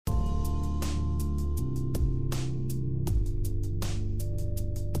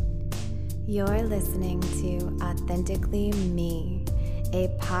You're listening to Authentically Me, a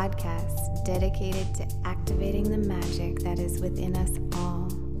podcast dedicated to activating the magic that is within us all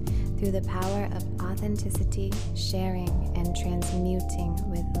through the power of authenticity, sharing, and transmuting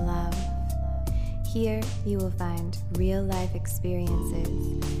with love. Here you will find real-life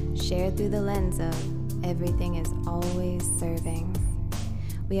experiences shared through the lens of everything is always serving.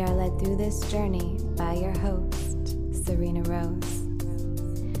 We are led through this journey by your host, Serena Rose.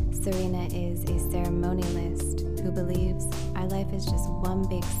 Serena is a ceremonialist who believes our life is just one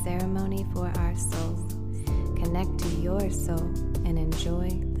big ceremony for our soul. Connect to your soul and enjoy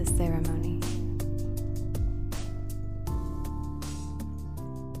the ceremony.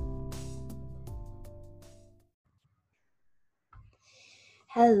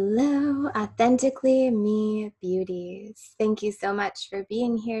 Hello, Authentically Me beauties. Thank you so much for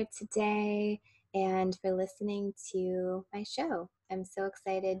being here today and for listening to my show. I'm so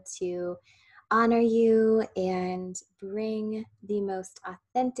excited to honor you and bring the most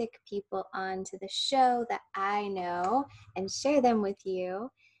authentic people onto the show that I know and share them with you.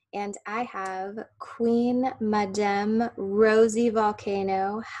 And I have Queen Madame Rosie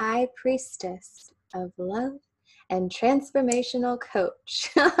Volcano, High Priestess of Love and Transformational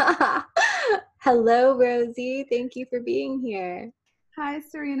Coach. Hello, Rosie. Thank you for being here. Hi,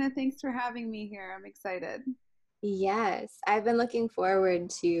 Serena. Thanks for having me here. I'm excited. Yes, I've been looking forward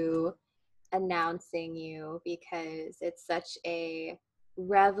to announcing you because it's such a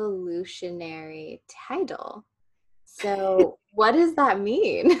revolutionary title. So, what does that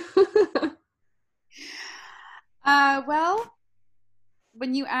mean? Well,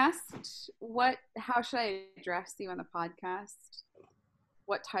 when you asked how should I address you on the podcast?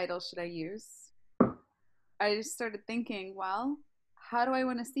 What title should I use? I just started thinking, well, how do I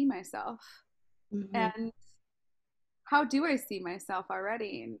want to see myself? Mm-hmm. And how do I see myself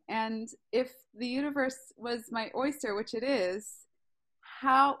already? And if the universe was my oyster, which it is,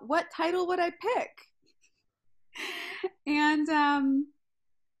 what title would I pick? And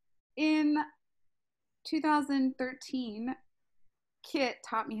in 2013, Kit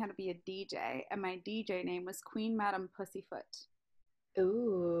taught me how to be a DJ, and my DJ name was Queen Madam Pussyfoot.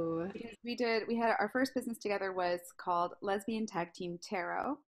 Ooh. Because we had our first business together was called Lesbian Tag Team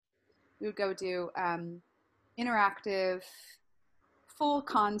Tarot. We would go do interactive, full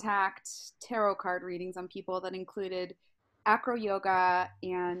contact tarot card readings on people that included acro yoga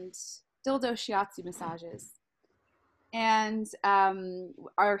and dildo shiatsu massages. And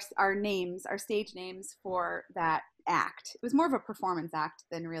our stage names for that act, it was more of a performance act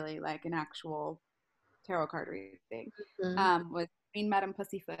than really like an actual tarot card reading, was Queen Madam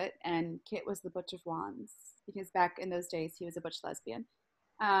Pussyfoot, and Kit was the Butch of Wands, because back in those days he was a butch lesbian.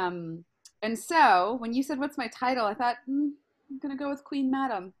 And so when you said what's my title, I thought I'm gonna go with Queen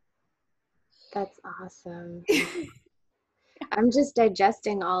Madam. That's awesome. I'm just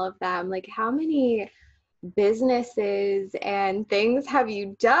digesting all of that. I'm like, how many businesses and things have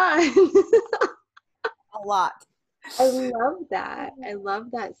you done? A lot. I love that. I love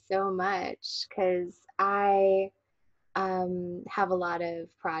that so much because I have a lot of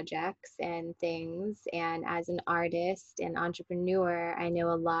projects and things. And as an artist and entrepreneur, I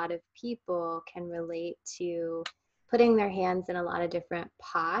know a lot of people can relate to putting their hands in a lot of different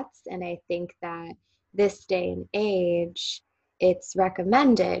pots. And I think that this day and age, it's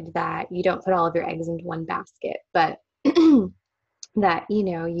recommended that you don't put all of your eggs into one basket, but that,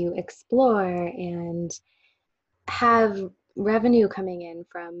 you explore and have revenue coming in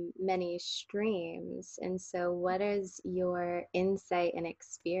from many streams. And so what is your insight and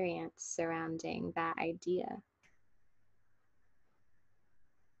experience surrounding that idea?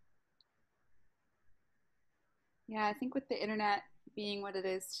 Yeah, I think with the internet being what it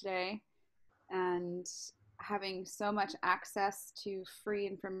is today and having so much access to free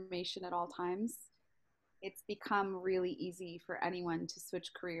information at all times, it's become really easy for anyone to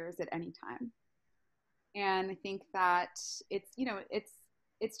switch careers at any time. And I think that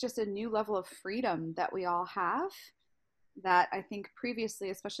it's just a new level of freedom that we all have, that I think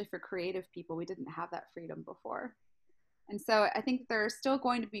previously, especially for creative people, we didn't have that freedom before. And so I think there are still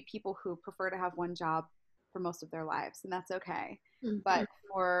going to be people who prefer to have one job for most of their lives, and that's okay. Mm-hmm. But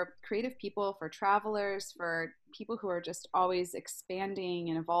for creative people, for travelers, for people who are just always expanding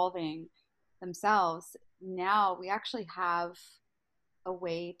and evolving themselves, now we actually have a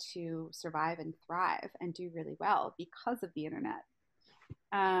way to survive and thrive and do really well because of the internet.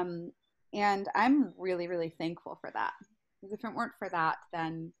 And I'm really, really thankful for that. Because if it weren't for that,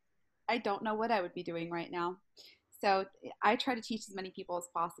 then I don't know what I would be doing right now. So I try to teach as many people as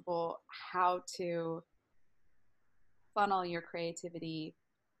possible how to funnel your creativity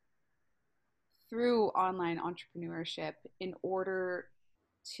through online entrepreneurship in order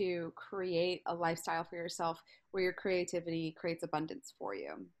to create a lifestyle for yourself where your creativity creates abundance for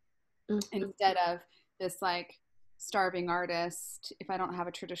you, Mm-hmm. instead of this like starving artist. If I don't have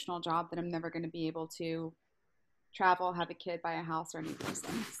a traditional job, then I'm never going to be able to travel, have a kid, buy a house, or any of those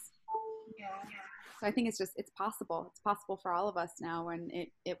things. So I think it's possible. It's possible for all of us now when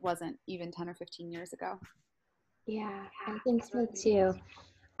it wasn't even 10 or 15 years ago. Yeah, I think so too.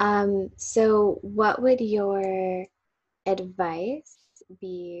 So what would your advice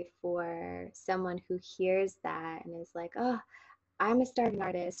be for someone who hears that and is like, oh, I'm a starving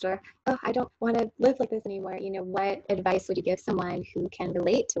artist, or oh, I don't want to live like this anymore? What advice would you give someone who can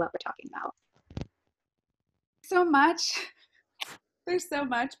relate to what we're talking about? So much. There's so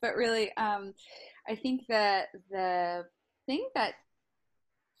much, but really, I think that the thing that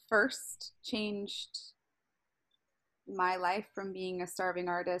first changed my life from being a starving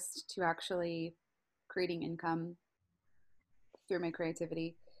artist to actually creating income through my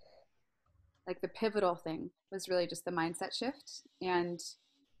creativity, like the pivotal thing was really just the mindset shift and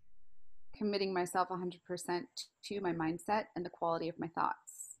committing myself 100% to my mindset and the quality of my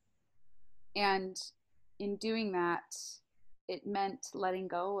thoughts. And in doing that, it meant letting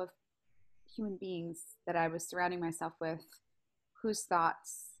go of human beings that I was surrounding myself with whose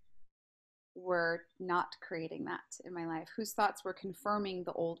thoughts were not creating that in my life, whose thoughts were confirming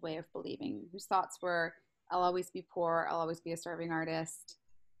the old way of believing, whose thoughts were, I'll always be poor, I'll always be a starving artist,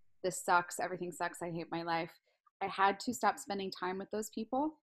 this sucks, everything sucks, I hate my life. I had to stop spending time with those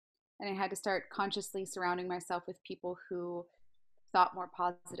people, and I had to start consciously surrounding myself with people who thought more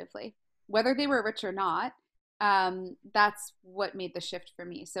positively, whether they were rich or not. That's what made the shift for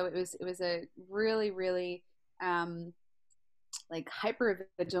me. So it was a really, really like hyper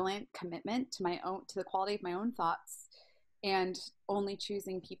vigilant commitment to the quality of my own thoughts, and only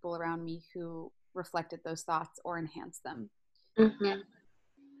choosing people around me who reflected those thoughts or enhanced them. Mm-hmm.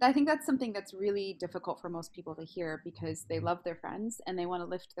 I think that's something that's really difficult for most people to hear because they love their friends and they want to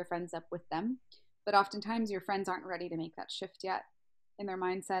lift their friends up with them. But oftentimes your friends aren't ready to make that shift yet in their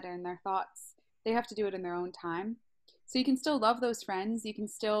mindset or in their thoughts. They have to do it in their own time. So you can still love those friends, you can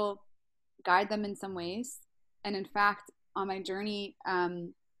still guide them in some ways. And in fact, on my journey,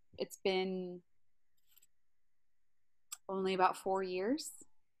 it's been only about 4 years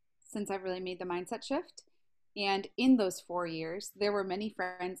since I've really made the mindset shift. And in those 4 years, there were many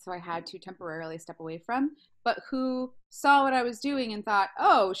friends who I had to temporarily step away from, but who saw what I was doing and thought,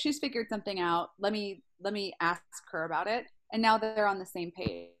 "Oh, she's figured something out. Let me ask her about it." And now they're on the same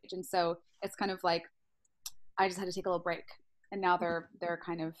page. And so it's kind of like I just had to take a little break, and now they're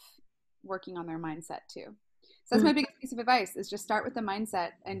kind of working on their mindset too. So that's my biggest piece of advice: is just start with the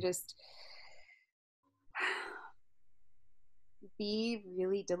mindset and just be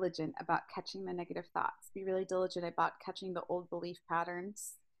really diligent about catching the negative thoughts. Be really diligent about catching the old belief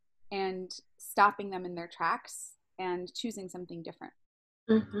patterns and stopping them in their tracks and choosing something different.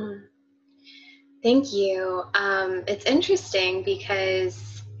 Mm-hmm. Thank you. It's interesting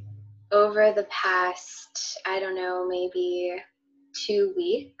because over the past, I don't know, maybe 2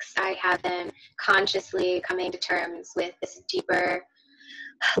 weeks, I have been consciously coming to terms with this deeper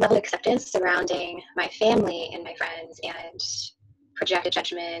level of acceptance surrounding my family and my friends and projected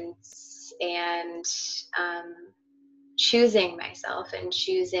judgments, and choosing myself and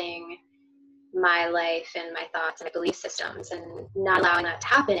choosing my life and my thoughts and my belief systems, and not allowing that to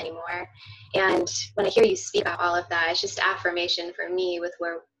happen anymore. And when I hear you speak about all of that, it's just affirmation for me with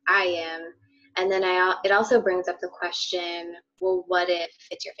where I am. And then it also brings up the question, well, what if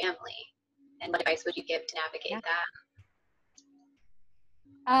it's your family? And what advice would you give to navigate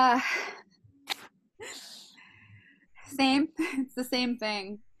Uh, Same. It's the same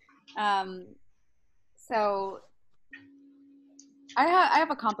thing. Um, so I have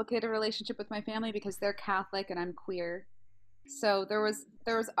a complicated relationship with my family because they're Catholic and I'm queer. So there was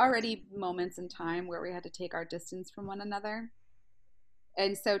already moments in time where we had to take our distance from one another.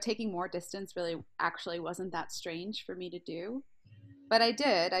 And so taking more distance really actually wasn't that strange for me to do. But I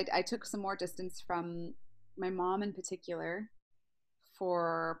did. I took some more distance from my mom in particular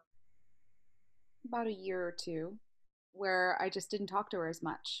for about a year or two, where I just didn't talk to her as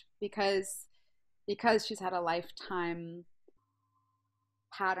much because she's had a lifetime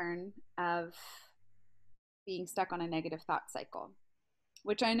pattern of being stuck on a negative thought cycle,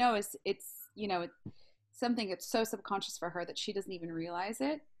 which I know is it's something that's so subconscious for her that she doesn't even realize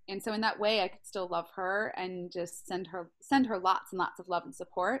it. And so in that way I could still love her and just send her lots and lots of love and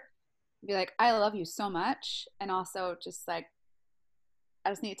support, and be like, I love you so much, and also just like I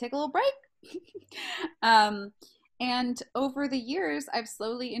just need to take a little break. um And over the years, I've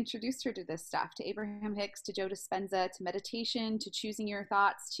slowly introduced her to this stuff, to Abraham Hicks, to Joe Dispenza, to meditation, to choosing your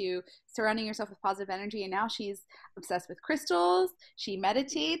thoughts, to surrounding yourself with positive energy. And now she's obsessed with crystals. She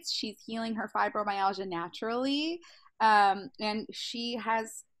meditates. She's healing her fibromyalgia naturally. And she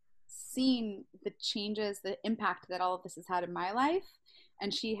has seen the changes, the impact that all of this has had in my life.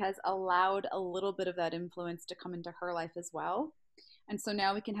 And she has allowed a little bit of that influence to come into her life as well. And so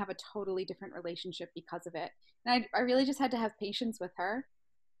now we can have a totally different relationship because of it. And I really just had to have patience with her.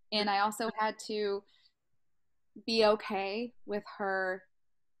 And I also had to be okay with her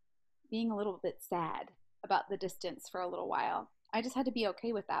being a little bit sad about the distance for a little while. I just had to be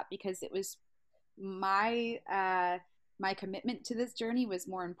okay with that because it was my commitment to this journey was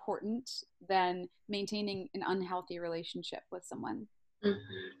more important than maintaining an unhealthy relationship with someone. Mm-hmm.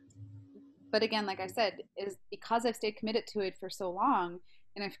 But again, like I said, is because I've stayed committed to it for so long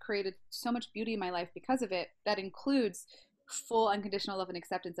and I've created so much beauty in my life because of it, that includes full unconditional love and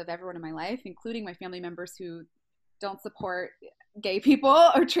acceptance of everyone in my life, including my family members who don't support gay people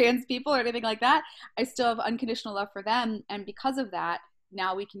or trans people or anything like that. I still have unconditional love for them. And because of that,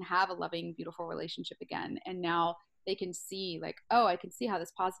 now we can have a loving, beautiful relationship again. And now they can see, like, oh, I can see how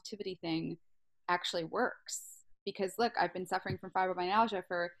this positivity thing actually works. Because look, I've been suffering from fibromyalgia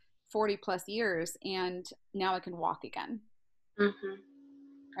for 40 plus years and now I can walk again. Mm-hmm.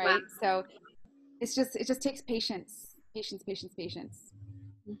 Wow. Right. So it just takes patience, patience, patience, patience,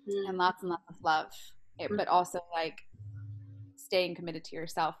 Mm-hmm. and lots of love, Mm-hmm. but also like staying committed to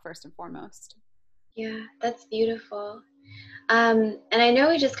yourself first and foremost. Yeah, that's beautiful. And I know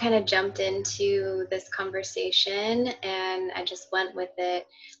we just kind of jumped into this conversation and I just went with it.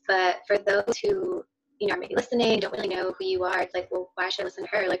 But for those who, are maybe listening, don't really know who you are, it's like, well, why should I listen to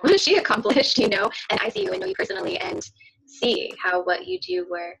her? Like, what has she accomplished, And I see you and know you personally and see how what you do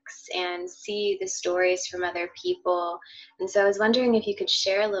works and see the stories from other people. And so I was wondering if you could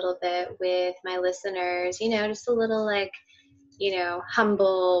share a little bit with my listeners, just a little like,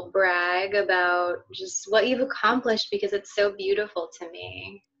 humble brag about just what you've accomplished because it's so beautiful to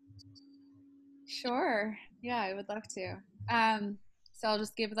me. Sure. Yeah, I would love to. So I'll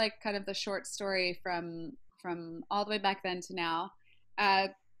just give like kind of the short story from all the way back then to now. Uh,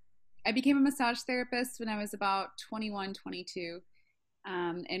 I became a massage therapist when I was about 21, 22,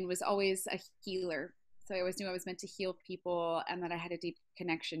 and was always a healer. So I always knew I was meant to heal people and that I had a deep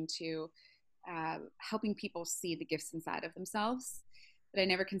connection to helping people see the gifts inside of themselves. But I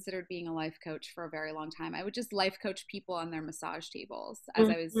never considered being a life coach for a very long time. I would just life coach people on their massage tables as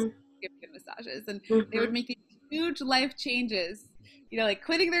I was Mm-hmm. giving massages, and they Mm-hmm. would make these huge life changes. Like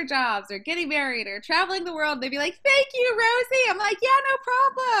quitting their jobs or getting married or traveling the world. They'd be like, "Thank you, Rosie." I'm like, "Yeah, no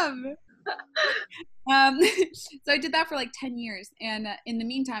problem." So I did that for like 10 years. And in the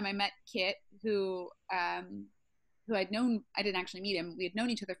meantime, I met Kit, who I'd known. I didn't actually meet him. We had known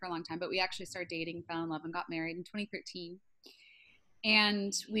each other for a long time, but we actually started dating, fell in love, and got married in 2013.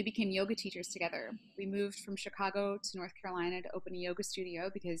 And we became yoga teachers together. We moved from Chicago to North Carolina to open a yoga studio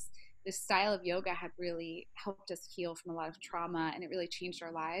because this style of yoga had really helped us heal from a lot of trauma and it really changed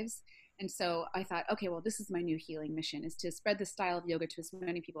our lives. And so I thought, okay, well, this is my new healing mission, is to spread the style of yoga to as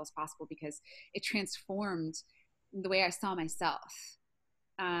many people as possible because it transformed the way I saw myself.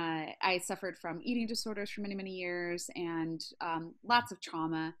 I suffered from eating disorders for many, many years and lots of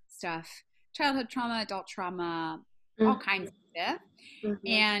trauma stuff, childhood trauma, adult trauma, all kinds of stuff. Mm-hmm.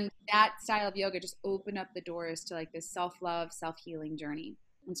 And that style of yoga just opened up the doors to like this self-love, self-healing journey.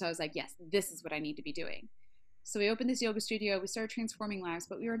 And so I was like, yes, this is what I need to be doing. So we opened this yoga studio. We started transforming lives,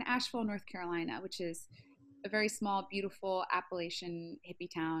 but we were in Asheville, North Carolina, which is a very small, beautiful Appalachian hippie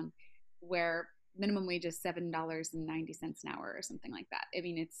town where minimum wage is $7.90 an hour or something like that. I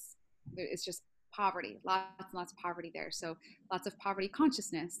mean, it's just poverty, lots and lots of poverty there. So lots of poverty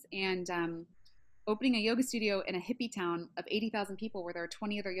consciousness. And opening a yoga studio in a hippie town of 80,000 people where there are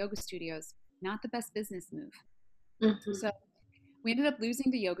 20 other yoga studios, not the best business move. Mm-hmm. So we ended up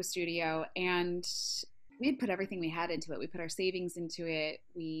losing the yoga studio and we had put everything we had into it. We put our savings into it.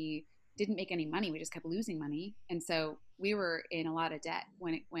 We didn't make any money. We just kept losing money. And so we were in a lot of debt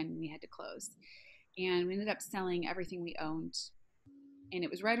when we had to close. And we ended up selling everything we owned. And it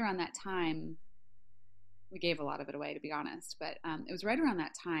was right around that time, we gave a lot of it away, to be honest, but it was right around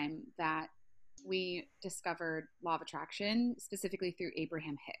that time that we discovered law of attraction, specifically through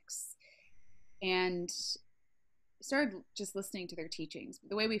Abraham Hicks. And started just listening to their teachings.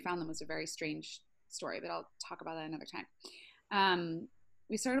 The way we found them was a very strange story, but I'll talk about that another time.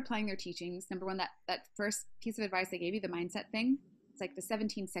 We started applying their teachings. Number one, that first piece of advice they gave you, the mindset thing, It's like the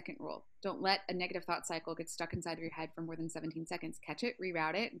 17-second rule. Don't let a negative thought cycle get stuck inside of your head for more than 17 seconds. Catch it,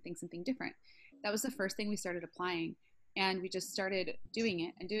 reroute it, and think something different. That was the first thing we started applying. And we just started doing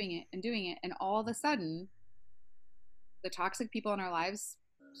it and doing it and doing it. And all of a sudden, the toxic people in our lives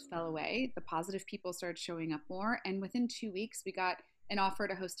fell away. The positive people started showing up more. And within 2 weeks, we got an offer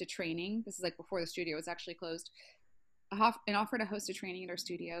to host a training. This is like before the studio was actually closed. An offer to host a training at our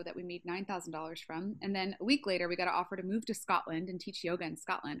studio that we made $9,000 from. And then a week later, we got an offer to move to Scotland and teach yoga in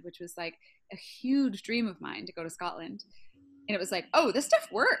Scotland, which was like a huge dream of mine to go to Scotland. And it was like, oh, this stuff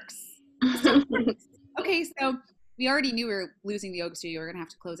works. This stuff works. Okay, so we already knew we were losing the yoga studio. We were going to have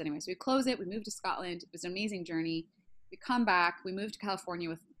to close anyway. So we close it. We moved to Scotland. It was an amazing journey. We come back. We moved to California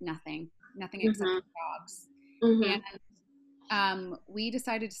with nothing except dogs. And we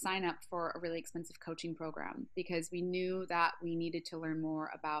decided to sign up for a really expensive coaching program because we knew that we needed to learn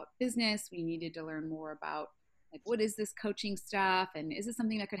more about business. We needed to learn more about like, what is this coaching stuff? And is it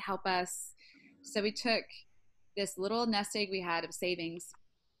something that could help us? So we took this little nest egg we had of savings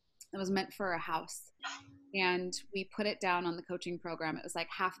that was meant for a house. And we put it down on the coaching program. It was like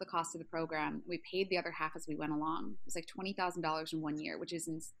half the cost of the program. We paid the other half as we went along. It was like $20,000 in 1 year, which is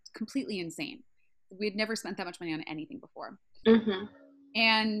completely insane. We had never spent that much money on anything before.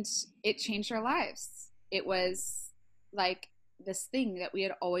 And it changed our lives. It was like this thing that we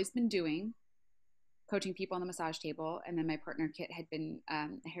had always been doing, coaching people on the massage table. And then my partner Kit had been a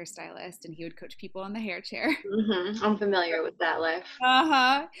hairstylist, and he would coach people on the hair chair. I'm familiar with that life.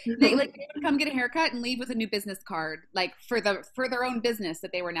 They would come get a haircut and leave with a new business card, like for their own business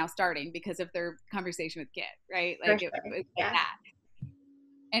that they were now starting because of their conversation with Kit, right? Like it was like that.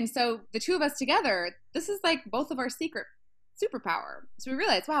 And so the two of us together, this is like both of our secret superpower. So we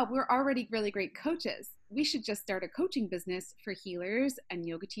realized, wow, we're already really great coaches. We should just start a coaching business for healers and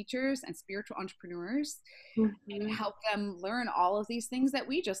yoga teachers and spiritual entrepreneurs and help them learn all of these things that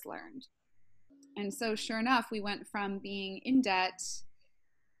we just learned. And so sure enough, we went from being in debt,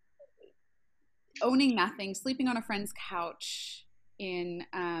 owning nothing, sleeping on a friend's couch in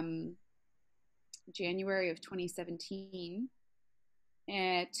January of 2017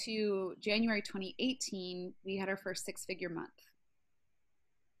 to January 2018, we had our first 6-figure month.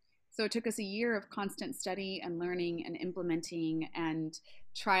 So it took us a year of constant study and learning and implementing and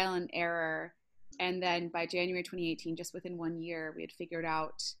trial and error. And then by January 2018, just within 1 year, we had figured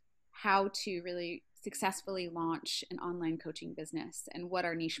out how to really successfully launch an online coaching business and what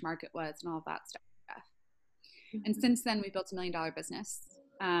our niche market was and all of that stuff. And since then, we built $1 million business.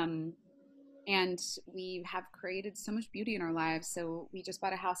 And we have created so much beauty in our lives. So we just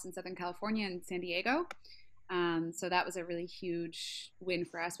bought a house in Southern California and San Diego. So that was a really huge win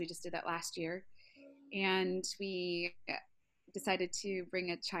for us. We just did that last year. And we decided to bring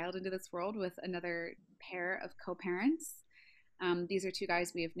a child into this world with another pair of co-parents. These are two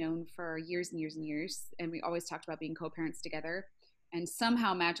guys we have known for years and years and years. And we always talked about being co-parents together. And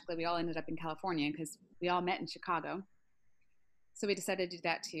somehow magically we all ended up in California because we all met in Chicago. So we decided to do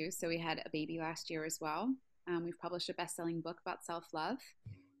that too. So we had a baby last year as well. We've published a best-selling book about self-love.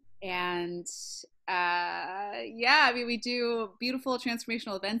 And we do beautiful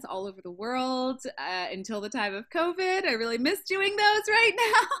transformational events all over the world until the time of COVID. I really miss doing those right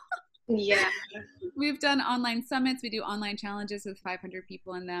now. Yeah. We've done online summits. We do online challenges with 500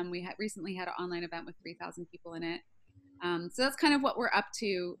 people in them. We recently had an online event with 3,000 people in it. So that's kind of what we're up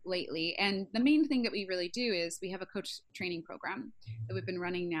to lately. And the main thing that we really do is we have a coach training program that we've been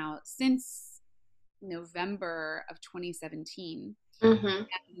running now since November of 2017.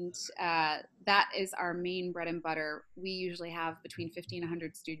 And that is our main bread and butter. We usually have between 50 and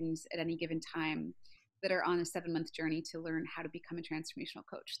 100 students at any given time that are on a 7-month journey to learn how to become a transformational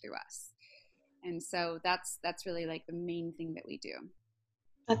coach through us. And so that's really like the main thing that we do.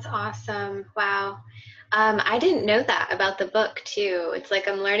 That's awesome. Wow. I didn't know that about the book too. It's like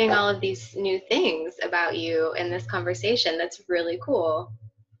I'm learning all of these new things about you in this conversation. That's really cool.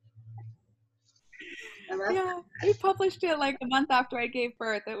 Yeah, we published it like a month after I gave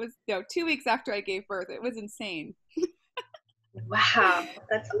birth. It was 2 weeks after I gave birth. It was insane. Wow,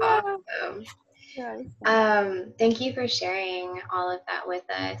 that's awesome. Yeah, thank you for sharing all of that with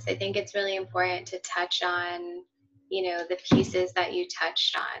us. I think it's really important to touch on, the pieces that you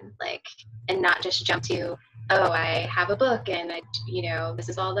touched on, like, and not just jump to, oh, I have a book and this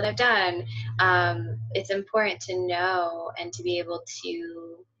is all that I've done. It's important to know and to be able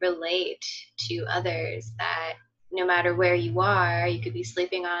to relate to others that no matter where you are, you could be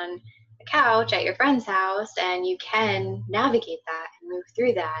sleeping on a couch at your friend's house and you can navigate that and move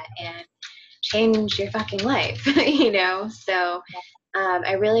through that and change your fucking life, So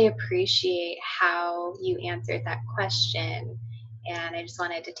I really appreciate how you answered that question And I just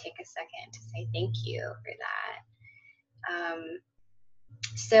wanted to take a second to say thank you for that.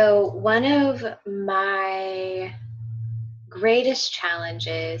 So one of my greatest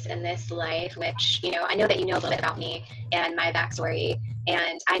challenges in this life, which, I know that you know a little bit about me and my backstory,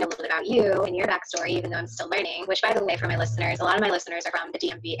 and I know a little bit about you and your backstory, even though I'm still learning, which, by the way, for my listeners, a lot of my listeners are from the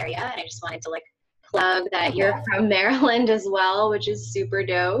DMV area, and I just wanted to plug that you're from Maryland as well, which is super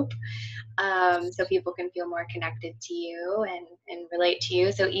dope. So people can feel more connected to you and relate to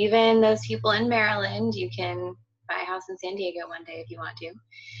you. So even those people in Maryland, you can buy a house in San Diego one day if you want to.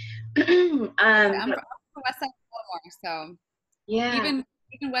 I'm from the west side of Baltimore, so yeah. Even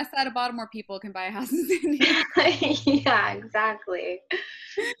west side of Baltimore people can buy a house in San Diego. Yeah, exactly.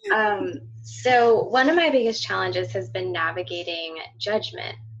 So one of my biggest challenges has been navigating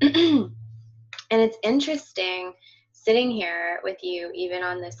judgment. And it's interesting sitting here with you, even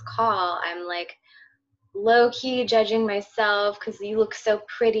on this call, I'm low-key judging myself because you look so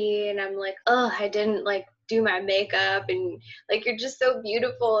pretty, and I'm oh, I didn't do my makeup, and you're just so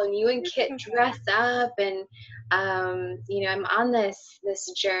beautiful, and you and Kit dress up, and I'm on this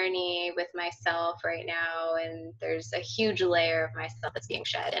journey with myself right now, and there's a huge layer of myself that's being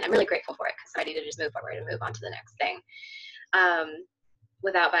shed, and I'm really grateful for it because I'm ready to just move forward and move on to the next thing,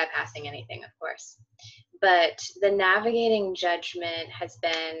 without bypassing anything, of course. But the navigating judgment has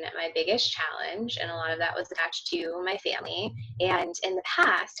been my biggest challenge, and a lot of that was attached to my family. And in the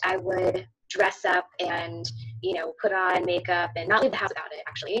past, I would dress up and, put on makeup and not leave the house without it,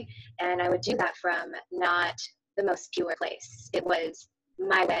 actually. And I would do that from not the most pure place. It was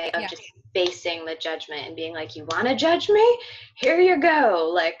my way of just facing the judgment and being you want to judge me? Here you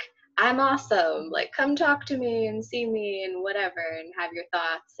go. I'm awesome. Come talk to me and see me and whatever, and have your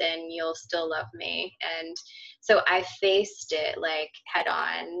thoughts, and you'll still love me. And so I faced it head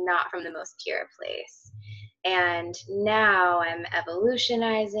on, not from the most pure place. And now I'm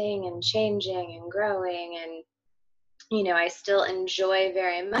evolutionizing and changing and growing, and I still enjoy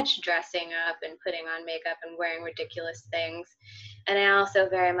very much dressing up and putting on makeup and wearing ridiculous things. And I also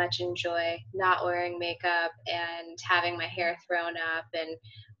very much enjoy not wearing makeup and having my hair thrown up, and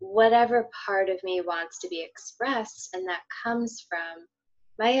whatever part of me wants to be expressed. And that comes from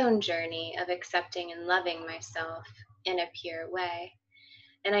my own journey of accepting and loving myself in a pure way.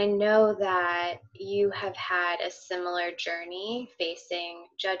 And I know that you have had a similar journey facing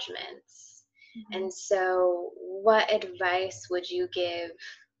judgments. Mm-hmm. And so what advice would you give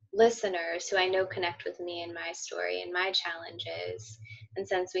listeners who I know connect with me and my story and my challenges? And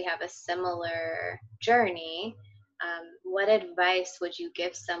since we have a similar journey, what advice would you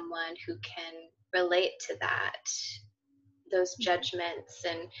give someone who can relate to that, those judgments,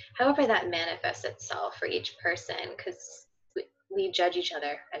 and however that manifests itself for each person? Because we judge each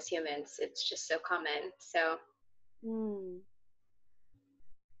other as humans. It's just so common. So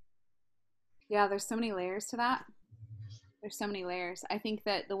yeah, there's so many layers to that. There's so many layers. I think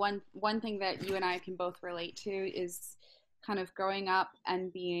that the one thing that you and I can both relate to is kind of growing up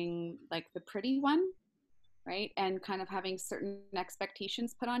and being the pretty one, right? And kind of having certain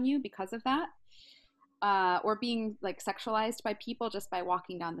expectations put on you because of that. Or being sexualized by people just by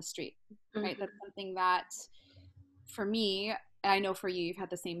walking down the street, right? Mm-hmm. That's something that for me, and I know for you, you've had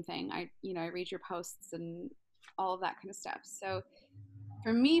the same thing. I read your posts and all of that kind of stuff. So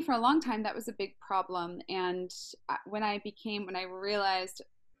for me, for a long time, that was a big problem. And when I realized,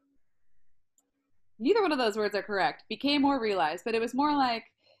 neither one of those words are correct, became or realized, but it was more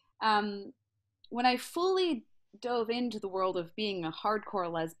when I fully dove into the world of being a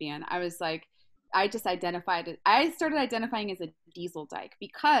hardcore lesbian, I was I started identifying as a diesel dyke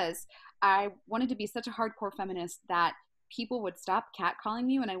because I wanted to be such a hardcore feminist that people would stop catcalling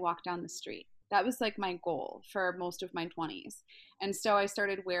me when I walked down the street. That was my goal for most of my 20s. And so I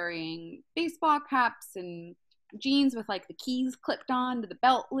started wearing baseball caps and jeans with the keys clipped on to the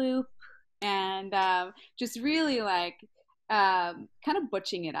belt loop, and just really kind of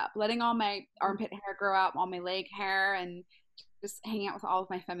butching it up, letting all my armpit hair grow out, all my leg hair, and just hanging out with all of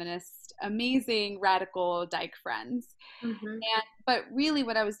my feminist, amazing, radical dyke friends. Mm-hmm. But really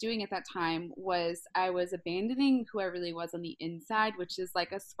what I was doing at that time was I was abandoning who I really was on the inside, which is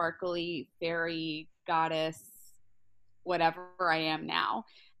a sparkly, fairy, goddess, whatever I am now.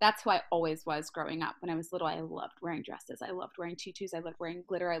 That's who I always was growing up. When I was little, I loved wearing dresses. I loved wearing tutus. I loved wearing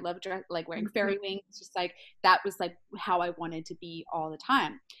glitter. I loved wearing fairy wings. Just that was how I wanted to be all the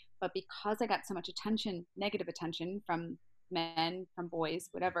time. But because I got so much attention, negative attention from men, from boys,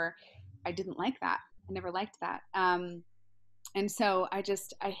 whatever, I didn't like that. I never liked that. And so I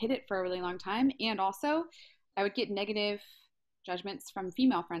hid it for a really long time. And also I would get negative judgments from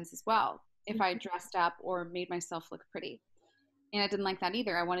female friends as well if I dressed up or made myself look pretty. And I didn't like that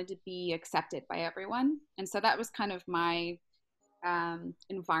either. I wanted to be accepted by everyone. And so that was kind of my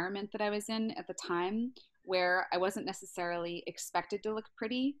environment that I was in at the time, where I wasn't necessarily expected to look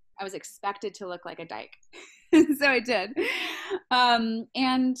pretty. I was expected to look like a dyke. So I did.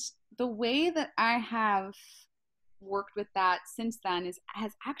 And the way that I have worked with that since then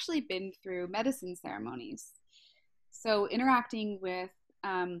has actually been through medicine ceremonies. So interacting with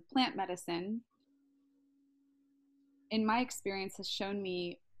plant medicine, in my experience, has shown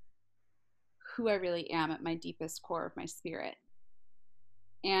me who I really am at my deepest core of my spirit.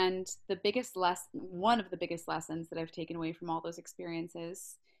 And one of the biggest lessons that I've taken away from all those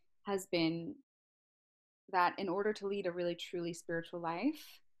experiences has been that in order to lead a really truly spiritual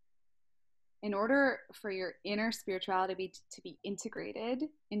life, in order for your inner spirituality to be integrated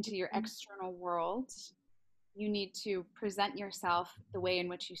into your external world, you need to present yourself the way in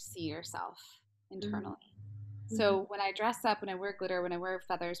which you see yourself internally. So when I dress up, when I wear glitter, when I wear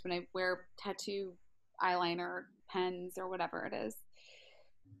feathers, when I wear tattoo, eyeliner, pens, or whatever it is,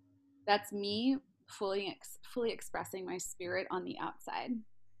 that's me fully expressing my spirit on the outside.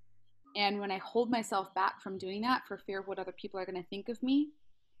 And when I hold myself back from doing that for fear of what other people are going to think of me,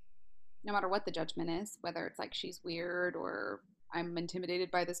 no matter what the judgment is, whether it's like she's weird or I'm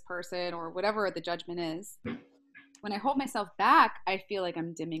intimidated by this person or whatever the judgment is, when I hold myself back, I feel like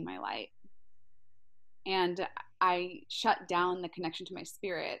I'm dimming my light. And I shut down the connection to my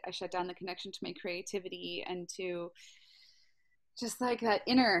spirit. I shut down the connection to my creativity and to just like that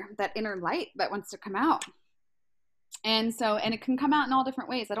inner light that wants to come out. And it can come out in all different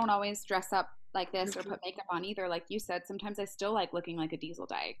ways. I don't always dress up like this or put makeup on either. Like you said, sometimes I still like looking like a diesel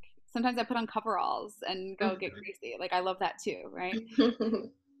dyke. Sometimes I put on coveralls and go get crazy. Like I love that too, right?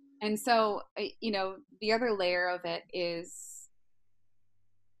 And so, the other layer of it is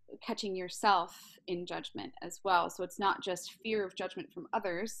catching yourself in judgment as well. So it's not just fear of judgment from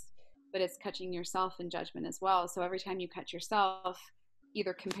others, but it's catching yourself in judgment as well. So every time you catch yourself,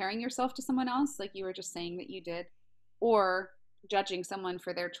 either comparing yourself to someone else, like you were just saying that you did, or judging someone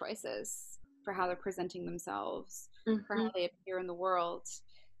for their choices, for how they're presenting themselves, for how they appear in the world,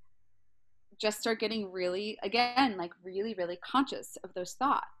 just start getting really, really conscious of those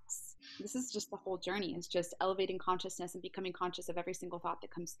thoughts. This is just the whole journey, is just elevating consciousness and becoming conscious of every single thought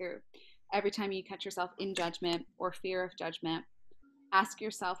that comes through. Every time you catch yourself in judgment or fear of judgment, ask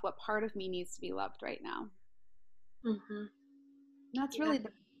yourself, what part of me needs to be loved right now? That's really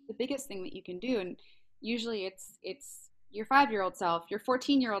the biggest thing that you can do. And usually it's your 5-year-old self, your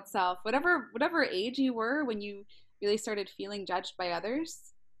 14-year-old self, whatever age you were when you really started feeling judged by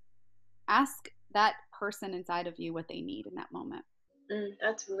others. Ask that person inside of you what they need in that moment.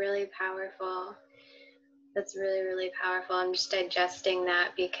 That's really powerful. That's really, really powerful. I'm just digesting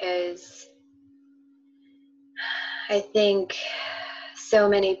that because I think so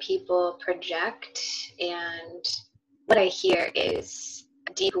many people project, and what I hear is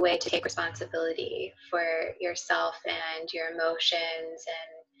a deep way to take responsibility for yourself and your emotions,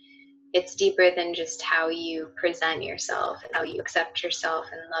 and it's deeper than just how you present yourself and how you accept yourself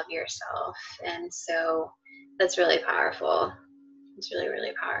and love yourself. And so that's really powerful. It's really,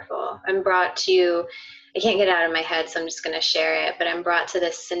 really powerful. I'm brought to, I can't get it out of my head, so I'm just going to share it, but I'm brought to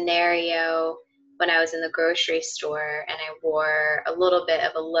this scenario when I was in the grocery store and I wore a little bit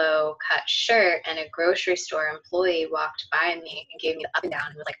of a low cut shirt, and a grocery store employee walked by me and gave me the up and down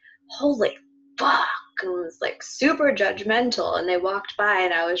and was like, holy fuck, and was like super judgmental. And they walked by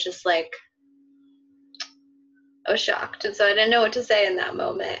and I was just like, I was shocked. And so I didn't know what to say in that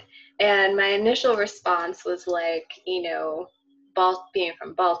moment. And my initial response was like, being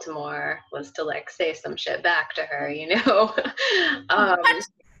from Baltimore, was to like say some shit back to her, Yeah.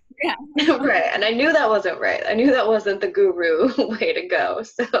 Right. And I knew that wasn't right. I knew that wasn't the guru way to go.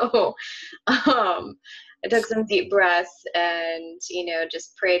 So I took some deep breaths and,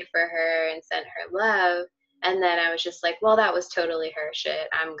 just prayed for her and sent her love. And then I was just like, well, that was totally her shit.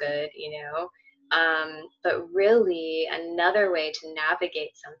 I'm good, But really, another way to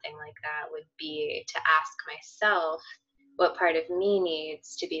navigate something like that would be to ask myself what part of me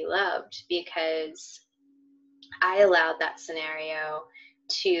needs to be loved, because I allowed that scenario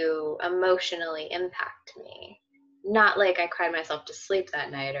to emotionally impact me. Not like I cried myself to sleep that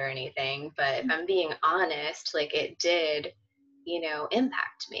night or anything, but if I'm being honest, like it did,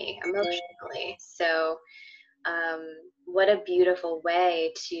 impact me emotionally. So what a beautiful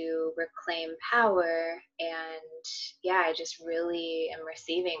way to reclaim power. And yeah, I just really am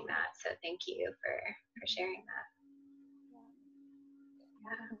receiving that. So thank you for sharing that.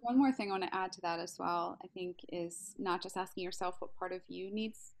 One more thing I want to add to that as well, I think, is not just asking yourself what part of you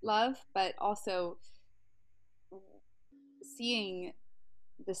needs love, but also seeing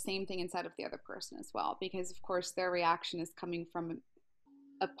the same thing inside of the other person as well, because of course their reaction is coming from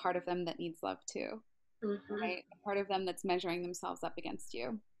a part of them that needs love too, right? A part of them that's measuring themselves up against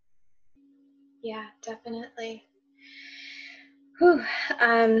you. Yeah, definitely. Whew.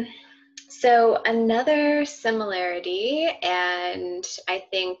 So another similarity, and I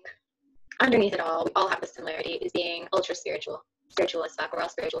think underneath it all, we all have the similarity, is being ultra spiritual as fuck. We're all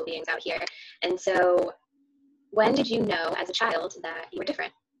spiritual beings out here. And so when did you know as a child that you were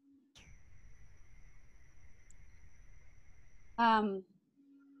different?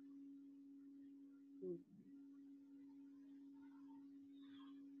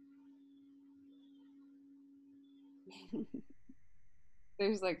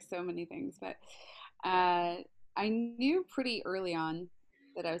 There's like so many things, but I knew pretty early on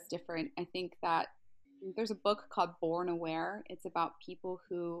that I was different. I think that there's a book called Born Aware. It's about people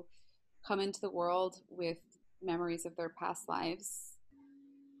who come into the world with memories of their past lives,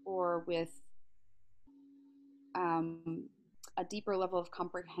 or with a deeper level of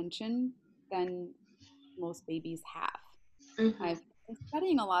comprehension than most babies have. I've been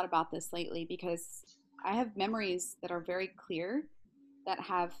studying a lot about this lately because I have memories that are very clear that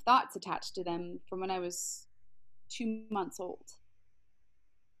have thoughts attached to them from when I was 2 months old,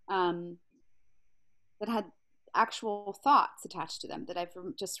 that had actual thoughts attached to them that I've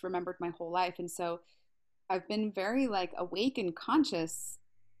just remembered my whole life. And so I've been very like awake and conscious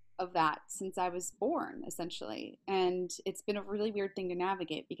of that since I was born, essentially. And it's been a really weird thing to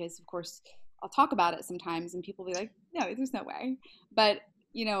navigate because, of course, I'll talk about it sometimes and people will be like, no, there's no way. But,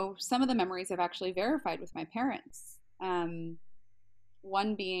 you know, some of the memories I've actually verified with my parents.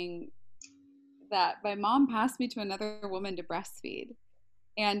 One being that my mom passed me to another woman to breastfeed.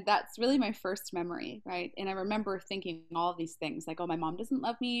 And that's really my first memory, right? And I remember thinking all of these things like, oh, my mom doesn't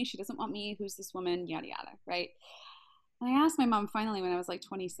love me. She doesn't want me. Who's this woman? Yada, yada, right? And I asked my mom finally when I was like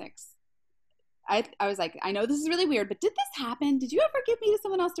 26. I was like, I know this is really weird, but did this happen? Did you ever give me to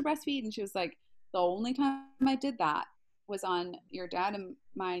someone else to breastfeed? And she was like, the only time I did that was on your dad and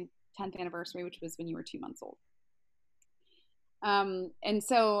my 10th anniversary, which was when you were 2 months old. And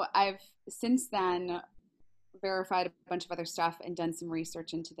so I've since then verified a bunch of other stuff and done some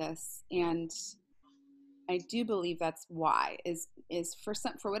research into this. And I do believe that's why is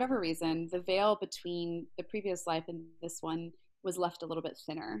for whatever reason, the veil between the previous life and this one was left a little bit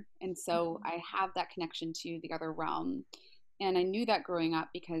thinner. And so I have that connection to the other realm. And I knew that growing up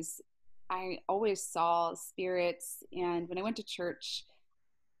because I always saw spirits. And when I went to church,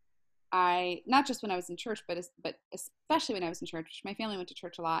 not just when I was in church, but especially when I was in church, my family went to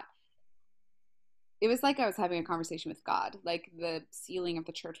church a lot. It was like I was having a conversation with God. Like the ceiling of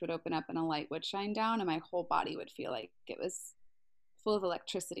the church would open up and a light would shine down and my whole body would feel like it was full of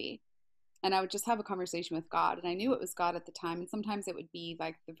electricity. And I would just have a conversation with God. And I knew it was God at the time. And sometimes it would be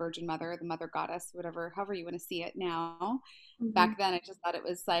like the Virgin Mother, the Mother Goddess, whatever, however you want to see it now. Back then, I just thought it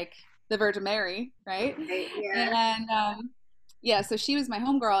was like the Virgin Mary, right? Yeah. And yeah, so she was my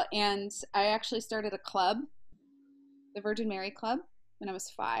homegirl. And I actually started a club, the Virgin Mary Club, when I was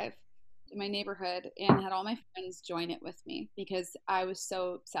 5 in my neighborhood, and had all my friends join it with me because I was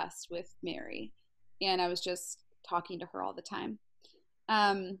so obsessed with Mary. And I was just talking to her all the time.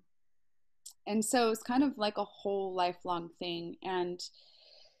 And so it's kind of like a whole lifelong thing. And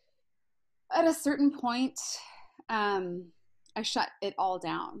at a certain point, I shut it all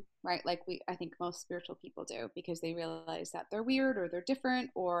down, right? Like I think most spiritual people do, because they realize that they're weird or they're different,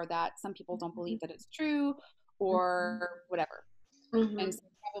 or that some people don't believe that it's true, or whatever. And so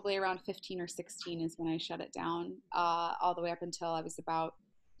probably around 15 or 16 is when I shut it down, all the way up until I was about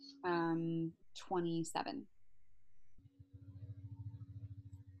 27.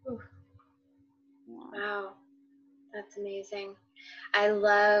 Wow, that's amazing. I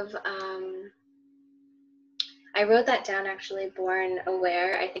love, I wrote that down actually, Born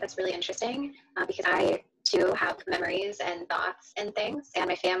Aware. I think that's really interesting because I too have memories and thoughts and things, and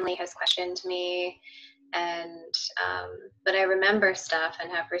my family has questioned me, and but I remember stuff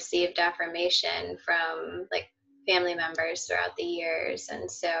and have received affirmation from like family members throughout the years, and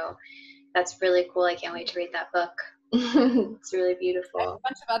so that's really cool. I can't wait to read that book. It's really beautiful. I have a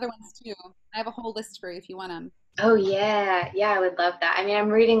bunch of other ones too. I have a whole list for you if you want them. Oh yeah, I would love that. I mean, I'm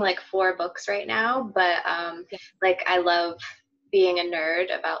reading like 4 books right now, but like I love being a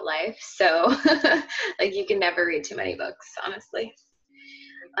nerd about life, so like you can never read too many books, honestly.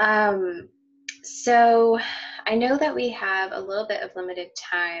 So I know that we have a little bit of limited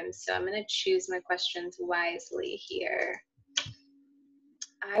time, so I'm going to choose my questions wisely here.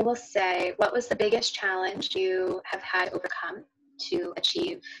 I will say, what was the biggest challenge you have had to overcome to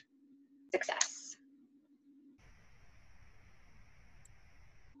achieve success?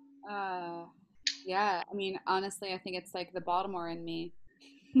 Uh, yeah, I mean, honestly, I think it's like the Baltimore in me.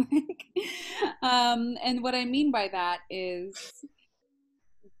 Like, and what I mean by that is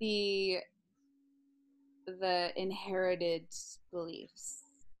the the inherited beliefs.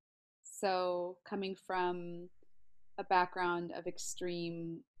 So coming from a background of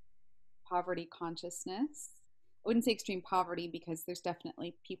extreme poverty consciousness. I wouldn't say extreme poverty because there's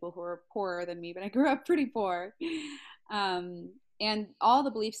definitely people who are poorer than me, but I grew up pretty poor. Um, and all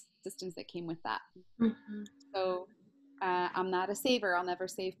the belief systems that came with that. Mm-hmm. So I'm not a saver. I'll never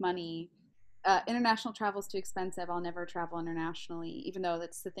save money. International travel is too expensive. I'll never travel internationally, even though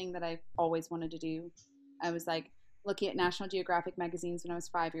that's the thing that I've always wanted to do. I was like looking at National Geographic magazines when I was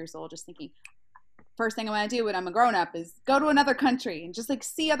 5 years old, just thinking, first thing I want to do when I'm a grown up is go to another country and just like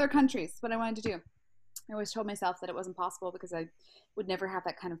see other countries. That's what I wanted to do. I always told myself that it wasn't possible because I would never have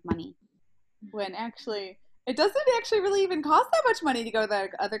that kind of money. When actually, it doesn't actually really even cost that much money to go to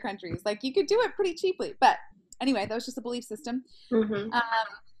other countries. Like you could do it pretty cheaply. But anyway, that was just a belief system. Mm-hmm. Um,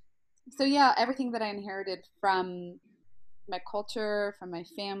 so yeah, everything that I inherited from my culture, from my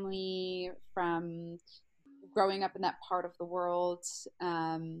family, from growing up in that part of the world,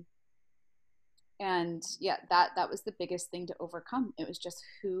 um, and yeah, that was the biggest thing to overcome. It was just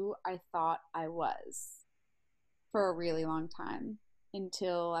who I thought I was for a really long time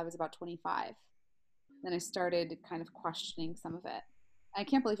until I was about 25. Then I started kind of questioning some of it. I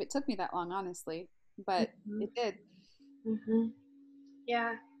can't believe it took me that long, honestly, but Mm-hmm. it did. Mm-hmm.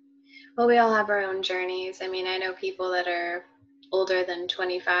 Yeah. Well, we all have our own journeys. I mean, I know people that are older than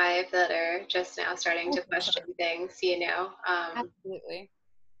 25 that are just now starting Oh, to for question sure. things, you know. Absolutely.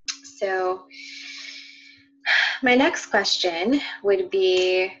 So, my next question would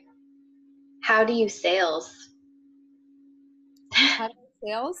be, how do you sales? How do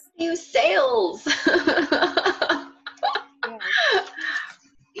sales? You sales. Yeah.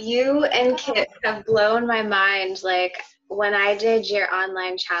 You and Kit have blown my mind. Like when I did your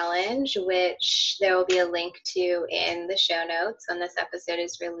online challenge, which there will be a link to in the show notes when this episode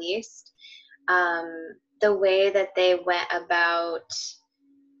is released, the way that they went about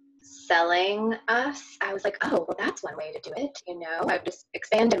selling us, I was like, oh, well, that's one way to do it. You know, I've just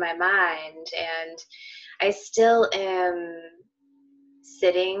expanded my mind, and I still am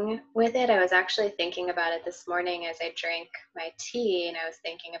sitting with it. I was actually thinking about it this morning as I drank my tea, and I was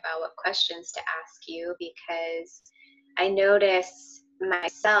thinking about what questions to ask you because I notice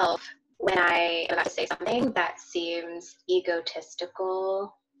myself when I am about to say something that seems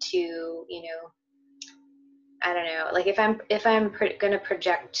egotistical to, you know, I don't know, like if I'm going to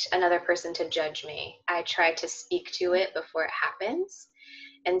project another person to judge me, I try to speak to it before it happens.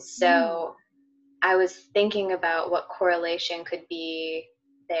 And Mm. so I was thinking about what correlation could be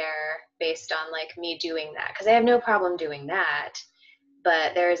there based on like me doing that, because I have no problem doing that,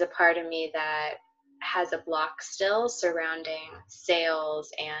 but there is a part of me that has a block still surrounding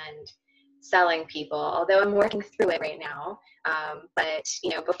sales and selling people, although I'm working through it right now. But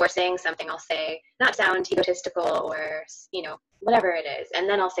you know, before saying something, I'll say, not sound egotistical or, you know, whatever it is, and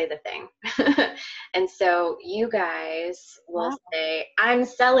then I'll say the thing. And so you guys will Wow. say, I'm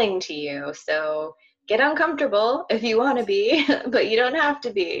selling to you, so get uncomfortable if you want to be, but you don't have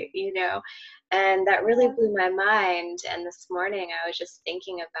to be, you know. And that really blew my mind. And this morning I was just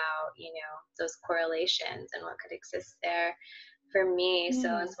thinking about, you know, those correlations and what could exist there for me. So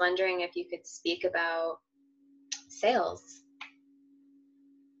I Mm. was wondering if you could speak about sales.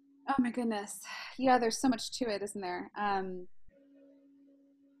 Oh my goodness. Yeah, there's so much to it, isn't there?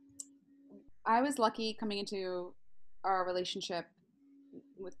 I was lucky coming into our relationship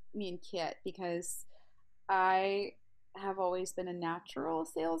with me and Kit because I have always been a natural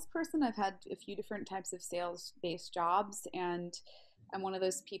salesperson. I've had a few different types of sales based jobs, and I'm one of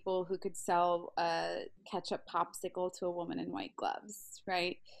those people who could sell a ketchup popsicle to a woman in white gloves,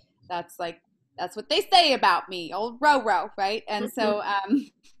 right? That's like, that's what they say about me, old row, right? And Mhm. so,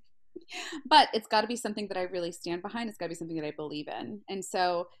 but it's got to be something that I really stand behind. It's got to be something that I believe in. And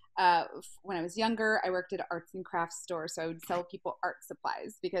so, when I was younger, I worked at an arts and crafts store. So I would sell people art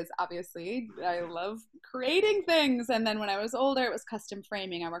supplies because obviously I love creating things. And then when I was older, it was custom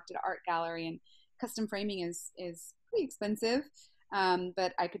framing. I worked at an art gallery, and custom framing is pretty expensive,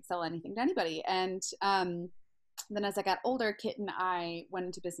 but I could sell anything to anybody. And then as I got older, Kit and I went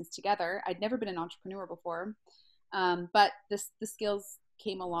into business together. I'd never been an entrepreneur before, but the skills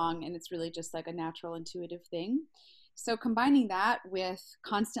came along, and it's really just like a natural, intuitive thing. So combining that with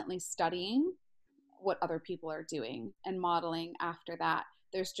constantly studying what other people are doing and modeling after that,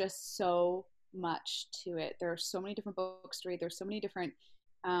 there's just so much to it. There are so many different books to read. There's so many different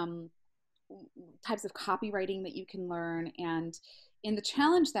um, types of copywriting that you can learn, and in the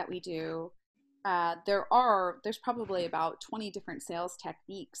challenge that we do, there's probably about 20 different sales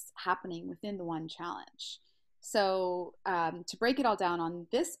techniques happening within the one challenge. So to break it all down on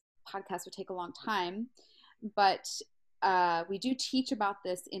this podcast would take a long time, but we do teach about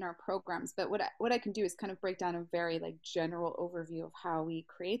this in our programs. But what I can do is kind of break down a very like general overview of how we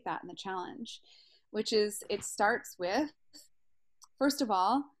create that in the challenge, which is it starts with, first of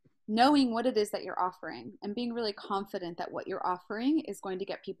all, knowing what it is that you're offering and being really confident that what you're offering is going to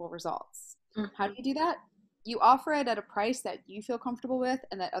get people results. How do you do that? You offer it at a price that you feel comfortable with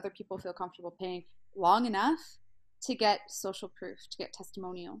and that other people feel comfortable paying long enough to get social proof, to get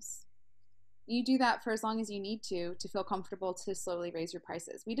testimonials. You do that for as long as you need to feel comfortable to slowly raise your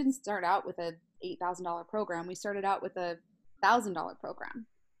prices. We didn't start out with a $8,000 program. We started out with a $1,000 program.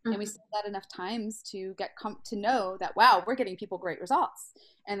 And we said that enough times to get to know that, wow, we're getting people great results.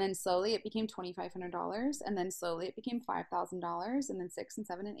 And then slowly it became $2,500. And then slowly it became $5,000 and then 6 and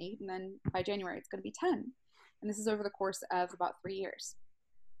 7 and 8. And then by January, it's going to be 10. And this is over the course of about 3 years.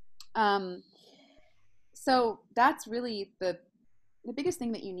 So that's really the biggest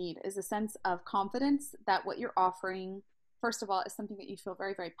thing that you need is a sense of confidence that what you're offering, first of all, is something that you feel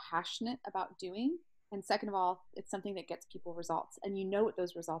very, very passionate about doing. And second of all, it's something that gets people results, and you know what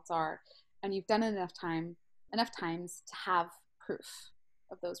those results are, and you've done it enough times to have proof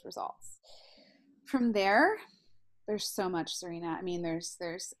of those results. From there, there's so much, Serena. I mean, there's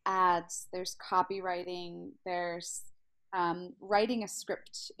ads, there's copywriting, there's writing a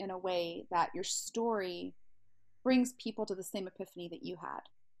script in a way that your story brings people to the same epiphany that you had.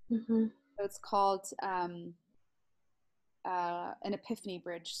 So it's called an epiphany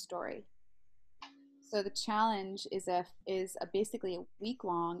bridge story. So the challenge is basically a week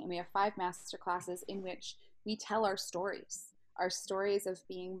long, and we have 5 master classes in which we tell our stories of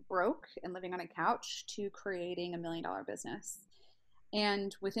being broke and living on a couch to creating $1 million business.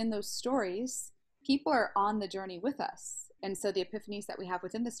 And within those stories, people are on the journey with us. And so the epiphanies that we have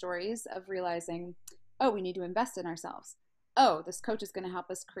within the stories of realizing, oh, we need to invest in ourselves. Oh, this coach is going to help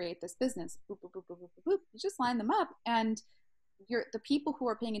us create this business. Boop, boop, boop, boop, boop, boop. You just line them up, and the people who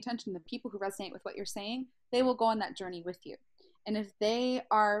are paying attention, the people who resonate with what you're saying, they will go on that journey with you. And if they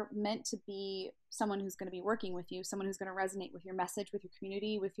are meant to be someone who's going to be working with you, someone who's going to resonate with your message, with your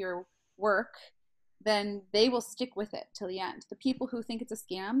community, with your work, then they will stick with it till the end. The people who think it's a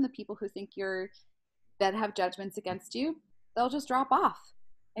scam, the people who think that have judgments against you, they'll just drop off.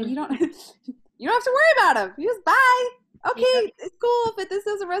 And you don't have to worry about them. You just bye. Okay, it's cool. If this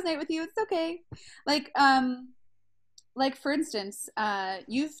doesn't resonate with you, it's okay. Like for instance,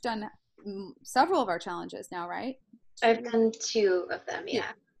 you've done several of our challenges now, right? I've done 2 of them,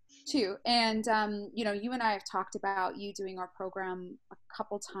 yeah. 2. And, you and I have talked about you doing our program a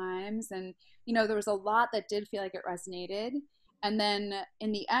couple times. And, there was a lot that did feel like it resonated. And then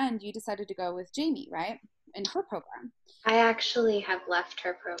in the end, you decided to go with Jamie, right? In her program. I actually have left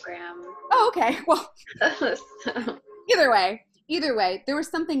her program. Oh, okay. Well, either way, there was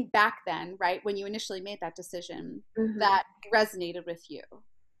something back then, right, when you initially made that decision that resonated with you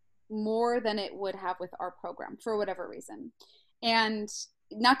more than it would have with our program for whatever reason. And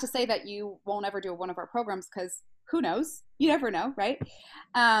not to say that you won't ever do one of our programs, because who knows? You never know, right?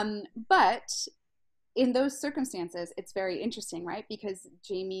 But in those circumstances, it's very interesting, right? Because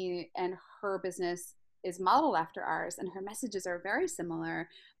Jamie and her business is modeled after ours, and her messages are very similar,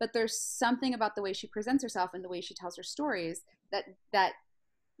 but there's something about the way she presents herself and the way she tells her stories that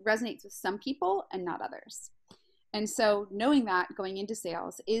resonates with some people and not others. And so knowing that going into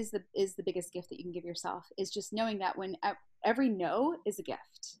sales is the biggest gift that you can give yourself, is just knowing that when every no is a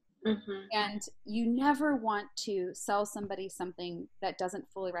gift. And you never want to sell somebody something that doesn't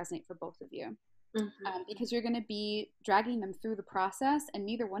fully resonate for both of you. Because you're going to be dragging them through the process, and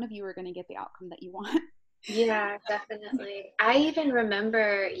neither one of you are going to get the outcome that you want. Yeah, definitely. I even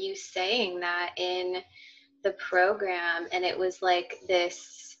remember you saying that in the program, and it was like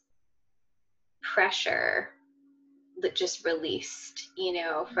this pressure that just released,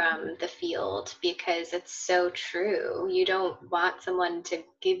 from the field, because it's so true. You don't want someone to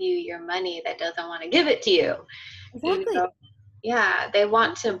give you your money that doesn't want to give it to you. Exactly. Yeah,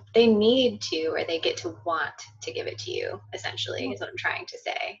 they need to, or they get to want to give it to you, essentially, is what I'm trying to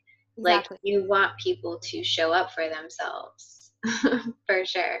say. Exactly. Like, you want people to show up for themselves. For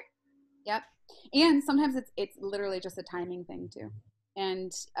sure. Yep. And sometimes it's literally just a timing thing too.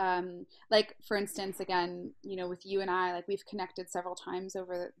 And like for instance, again, with you and I, like we've connected several times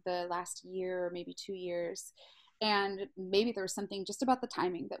over the last year or maybe 2 years, and maybe there was something just about the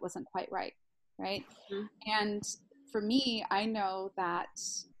timing that wasn't quite right. And for me, I know that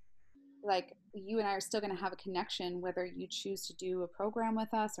like you and I are still going to have a connection whether you choose to do a program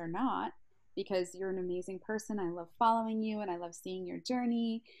with us or not, because you're an amazing person. I love following you and I love seeing your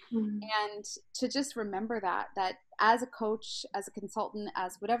journey. Mm-hmm. And to just remember that as a coach, as a consultant,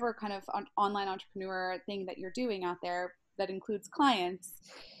 as whatever kind of online entrepreneur thing that you're doing out there that includes clients,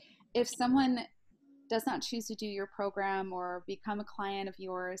 if someone does not choose to do your program or become a client of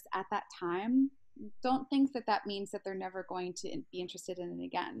yours at that time, don't think that that means that they're never going to be interested in it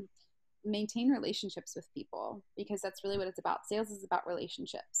again. Maintain relationships with people, because that's really what it's about. Sales is about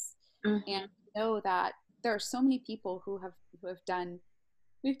relationships. And know that there are so many people who have done,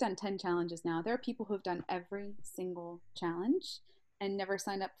 we've done 10 challenges now. There are people who have done every single challenge and never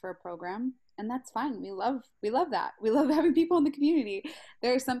signed up for a program, and that's fine. We love that. We love having people in the community.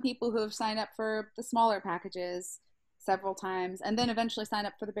 There are some people who have signed up for the smaller packages several times and then eventually sign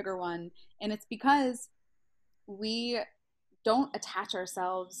up for the bigger one, and it's because we don't attach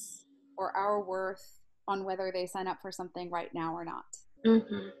ourselves or our worth on whether they sign up for something right now or not.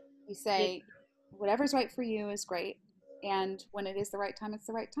 Mm-hmm. We Yeah. say whatever's right for you is great, and when it is the right time, it's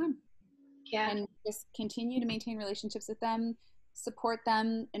the right time. Yeah. And just continue to maintain relationships with them, support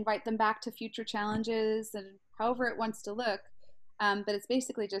them, invite them back to future challenges, and however it wants to look. But it's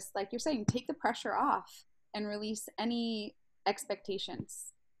basically just like you're saying, take the pressure off and release any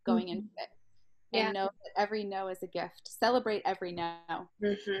expectations going into it, Yeah. and know that every no is a gift. Celebrate every no.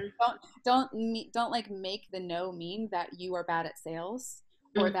 Mm-hmm. Don't like make the no mean that you are bad at sales,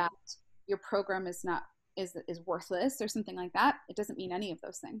 or Mm-hmm. that your program is worthless or something like that. It doesn't mean any of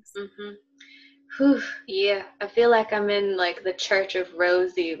those things. Mm-hmm. Whew, yeah, I feel like I'm in like the church of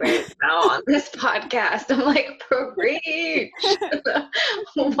Rosie right now on this podcast. I'm like, preach.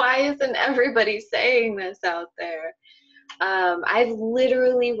 Why isn't everybody saying this out there? I've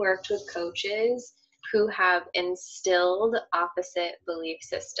literally worked with coaches who have instilled opposite belief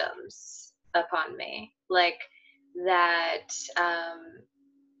systems upon me, like that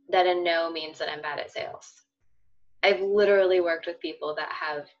that a no means that I'm bad at sales. I've literally worked with people that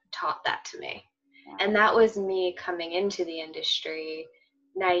have taught that to me. Wow. And that was me coming into the industry,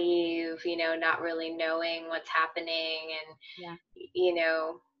 naive, not really knowing what's happening. And,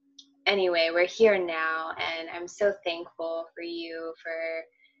 Yeah. Anyway, we're here now. And I'm so thankful for you for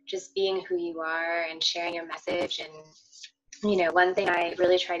just being who you are and sharing your message. And, one thing I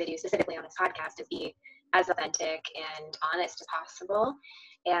really try to do specifically on this podcast is be as authentic and honest as possible.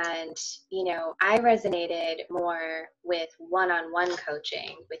 And, I resonated more with one-on-one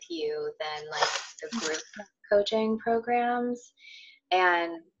coaching with you than like the group coaching programs.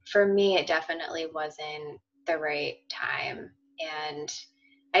 And for me, it definitely wasn't the right time. And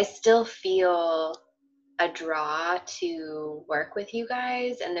I still feel a draw to work with you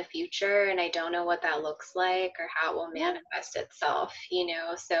guys in the future, and I don't know what that looks like or how it will manifest itself,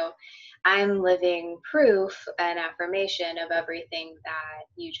 so I'm living proof and affirmation of everything that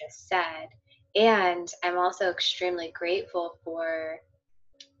you just said. And I'm also extremely grateful for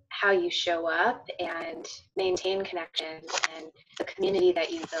how you show up and maintain connections, and the community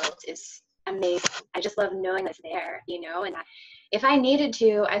that you built is amazing. I just love knowing it's there, and if I needed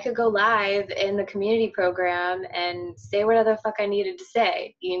to, I could go live in the community program and say whatever the fuck I needed to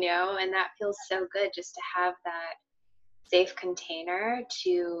say, and that feels so good just to have that safe container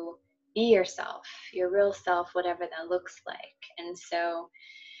to be yourself, your real self, whatever that looks like. And so,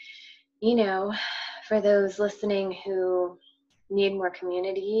 for those listening who need more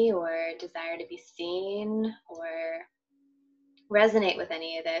community or desire to be seen or resonate with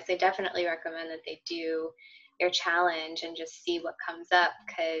any of this, I definitely recommend that they do your challenge and just see what comes up,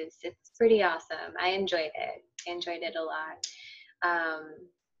 because it's pretty awesome. I enjoyed it a lot.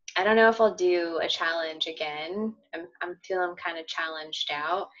 I don't know if I'll do a challenge again. I'm feeling kind of challenged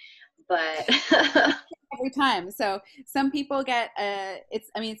out, but Every time. So some people get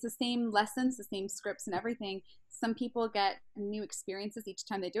it's the same lessons, the same scripts and everything. Some people get new experiences each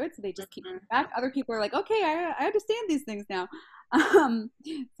time they do it, so they just keep coming back. Other people are like, okay, I understand these things now.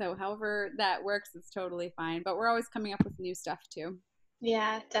 So however that works is totally fine, but we're always coming up with new stuff too.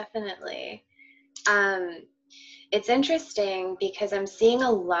 Yeah, definitely. It's interesting because I'm seeing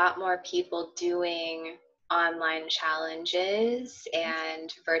a lot more people doing online challenges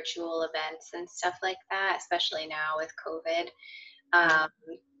and virtual events and stuff like that, especially now with COVID.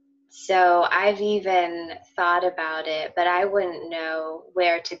 So I've even thought about it, but I wouldn't know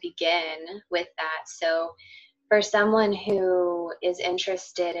where to begin with that. So for someone who is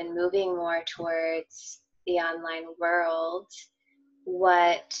interested in moving more towards the online world,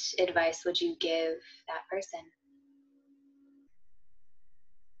 what advice would you give that person?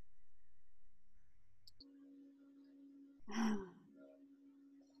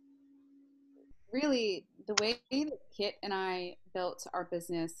 really the way that Kit and I built our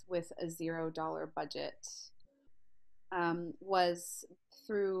business with a $0 budget was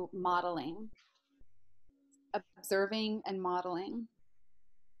through modeling, observing and modeling,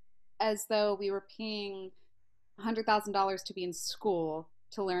 as though we were paying $100,000 to be in school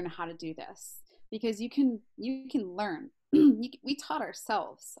to learn how to do this, because you can learn. We taught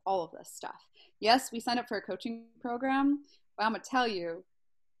ourselves all of this stuff. Yes, we signed up for a coaching program, but I'm gonna tell you,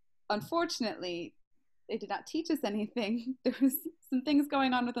 unfortunately, they did not teach us anything. There was some things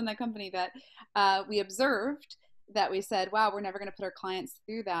going on within that company that we observed, that we said, wow, we're never going to put our clients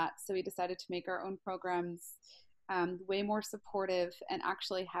through that. So we decided to make our own programs way more supportive and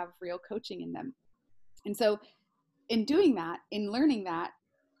actually have real coaching in them. And so in doing that, in learning that,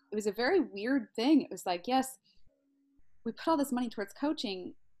 it was a very weird thing. It was like, yes, we put all this money towards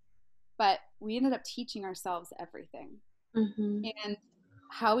coaching, but we ended up teaching ourselves everything. Mm-hmm. And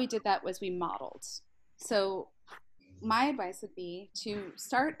how we did that was we modeled. So my advice would be to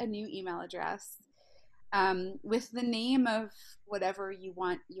start a new email address with the name of whatever you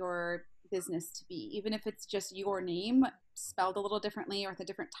want your business to be, even if it's just your name spelled a little differently or with a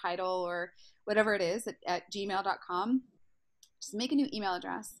different title or whatever it is at gmail.com. Just make a new email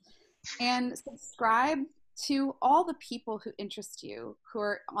address and subscribe to all the people who interest you, who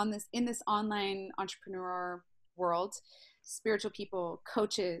are in this online entrepreneur world, spiritual people,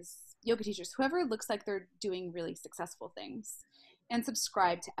 coaches, yoga teachers, whoever looks like they're doing really successful things, and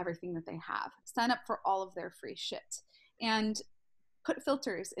subscribe to everything that they have. Sign up for all of their free shit and put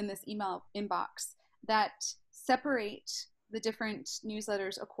filters in this email inbox that separate the different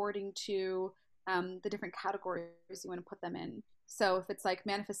newsletters according to the different categories you want to put them in. So if it's like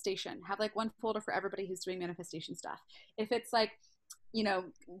manifestation, have like one folder for everybody who's doing manifestation stuff. If it's like,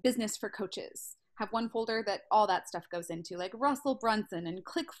 business for coaches, have one folder that all that stuff goes into, like Russell Brunson and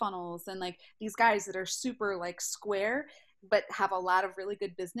ClickFunnels and like these guys that are super like square but have a lot of really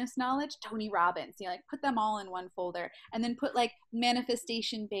good business knowledge, Tony Robbins, like put them all in one folder, and then put like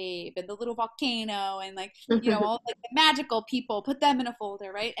Manifestation Babe and the little Volcano and like, all like the magical people, put them in a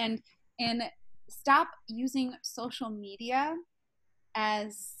folder, right? And stop using social media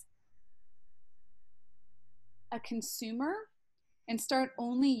as a consumer and start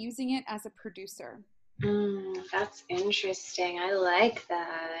only using it as a producer. That's interesting. I like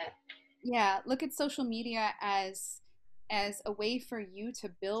that. Yeah, look at social media as a way for you to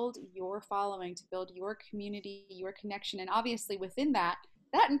build your following, to build your community, your connection. And obviously within that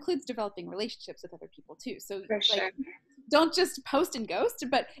includes developing relationships with other people too. So For sure. Don't just post and ghost,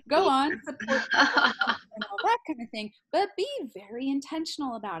 but go on, support and all that kind of thing. But be very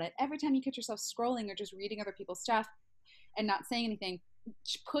intentional about it. Every time you catch yourself scrolling or just reading other people's stuff and not saying anything,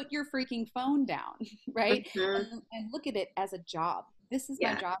 put your freaking phone down, right? Mm-hmm. And look at it as a job. This is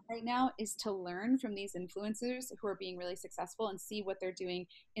my job right now, is to learn from these influencers who are being really successful and see what they're doing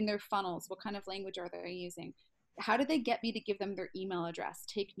in their funnels. What kind of language are they using? How do they get me to give them their email address?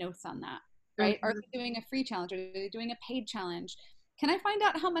 Take notes on that, right? Mm-hmm. Are they doing a free challenge? Are they doing a paid challenge? Can I find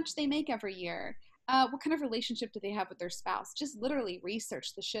out how much they make every year? What kind of relationship do they have with their spouse? Just literally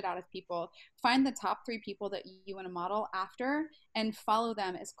research the shit out of people. Find the top 3 people that you want to model after and follow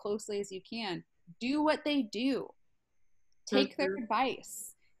them as closely as you can. Do what they do. Take their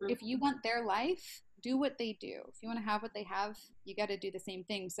advice. If you want their life, do what they do. If you want to have what they have, you got to do the same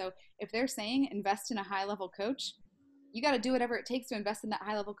thing. So if they're saying invest in a high-level coach, you got to do whatever it takes to invest in that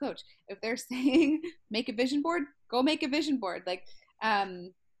high-level coach. If they're saying make a vision board, go make a vision board. Like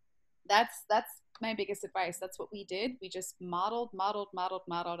that's my biggest advice. That's what we did. We just modeled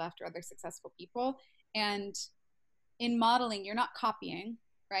after other successful people. And in modeling, you're not copying,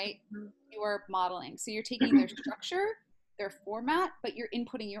 right? You are modeling. So you're taking their structure, their format, but you're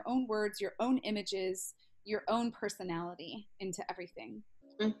inputting your own words, your own images, your own personality into everything.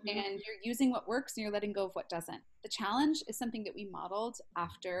 And you're using what works and you're letting go of what doesn't. The challenge is something that we modeled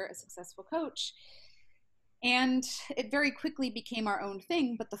after a successful coach. And it very quickly became our own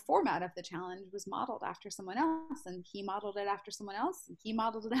thing, but the format of the challenge was modeled after someone else, and he modeled it after someone else, and he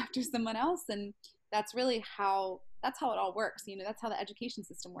modeled it after someone else. And that's really how it all works. That's how the education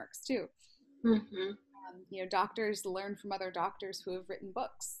system works too. Doctors learn from other doctors who have written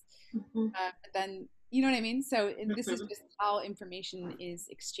books. But then, you know what I mean? So this is just how information is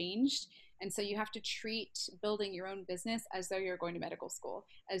exchanged. And so you have to treat building your own business as though you're going to medical school,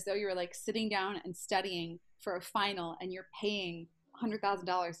 as though you're like sitting down and studying for a final and you're paying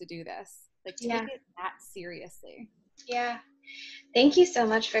 $100,000 to do this. Like take it that seriously. Yeah. Thank you so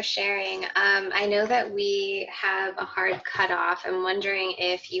much for sharing. I know that we have a hard cutoff. I'm wondering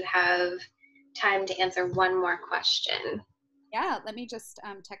if you have time to answer one more question. Yeah, let me just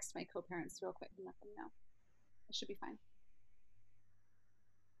text my co-parents real quick and let them know. It should be fine.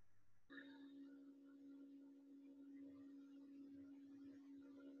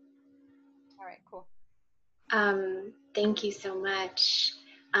 All right, cool. Thank you so much.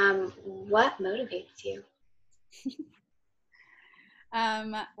 What motivates you?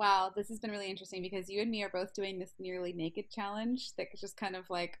 Wow, this has been really interesting because you and me are both doing this nearly naked challenge that just kind of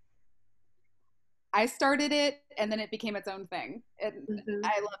like I started it and then it became its own thing. And Mm-hmm.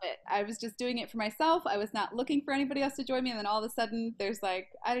 I love it. I was just doing it for myself. I was not looking for anybody else to join me. And then all of a sudden there's like,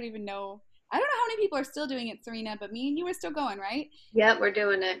 I don't even know. I don't know how many people are still doing it, Serena, but me and you are still going, right? Yep, we're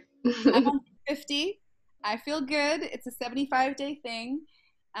doing I'm it. on 50. I feel good. It's a 75-day thing.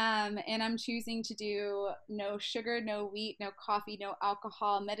 And I'm choosing to do no sugar, no wheat, no coffee, no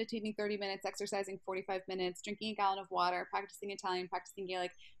alcohol, meditating 30 minutes, exercising 45 minutes, drinking a gallon of water, practicing Italian, practicing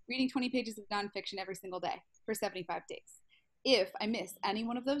Gaelic, reading 20 pages of nonfiction every single day for 75 days. If I miss any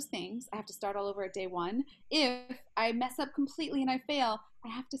one of those things, I have to start all over at day one. If I mess up completely and I fail, I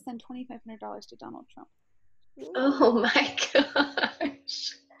have to send $2,500 to Donald Trump. Oh my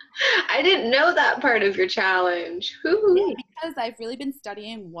gosh. I didn't know that part of your challenge. Yeah, Woo-hoo. because I've really been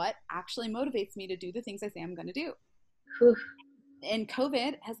studying what actually motivates me to do the things I say I'm going to do. Whew. And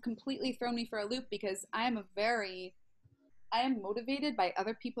COVID has completely thrown me for a loop because I am motivated by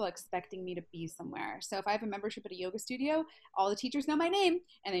other people expecting me to be somewhere. So if I have a membership at a yoga studio, all the teachers know my name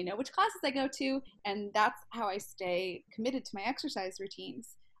and they know which classes I go to, and that's how I stay committed to my exercise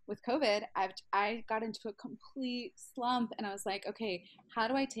routines. With COVID, I got into a complete slump and I was like, okay, how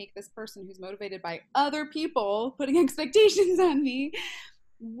do I take this person who's motivated by other people putting expectations on me?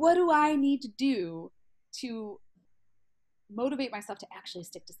 What do I need to do to motivate myself to actually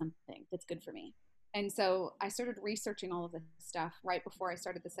stick to something that's good for me? And so I started researching all of this stuff right before I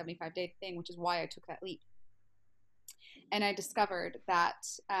started the 75-day thing, which is why I took that leap. And I discovered that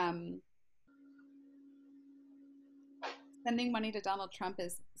sending money to Donald Trump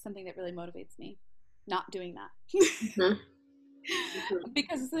is something that really motivates me. Not doing that. Mm-hmm. Mm-hmm.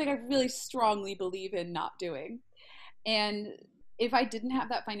 Because it's something I really strongly believe in not doing. And if I didn't have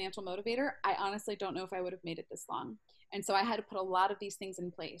that financial motivator, I honestly don't know if I would have made it this long. And so I had to put a lot of these things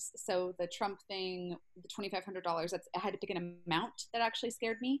in place. So the Trump thing, the $2,500, I had to pick an amount that actually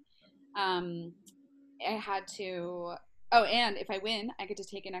scared me. Um, I had to, oh, and if I win, I get to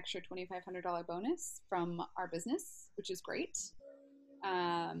take an extra $2,500 bonus from our business, which is great.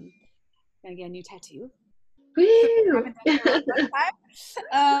 Gonna get a new tattoo. Woo! Haven't done it around that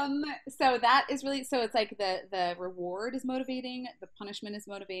time. So that is really, so it's like the reward is motivating, the punishment is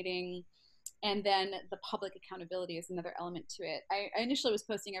motivating, and then the public accountability is another element to it. I initially was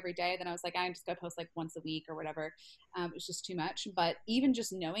posting every day, then I was like, I'm just gonna post like once a week or whatever. It was just too much. But even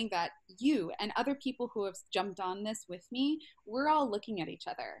just knowing that you and other people who have jumped on this with me, we're all looking at each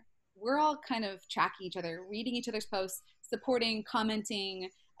other. We're all kind of tracking each other, reading each other's posts, supporting, commenting,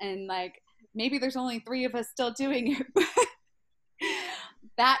 and like maybe there's only 3 of us still doing it. But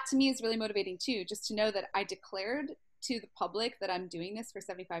that to me is really motivating too, just to know that I declared to the public that I'm doing this for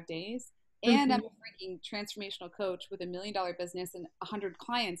 75 days. And Mm-hmm. I'm a freaking transformational coach with $1 million business and 100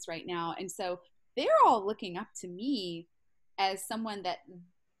 clients right now. And so they're all looking up to me as someone that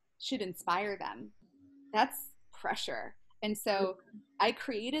should inspire them. That's pressure. And so I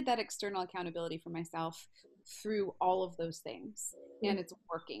created that external accountability for myself through all of those things. And it's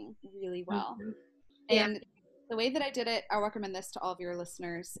working really well. Mm-hmm. Yeah. And the way that I did it, I'll recommend this to all of your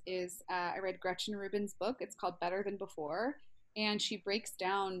listeners, is I read Gretchen Rubin's book. It's called Better Than Before. And she breaks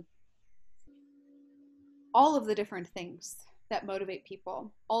down all of the different things that motivate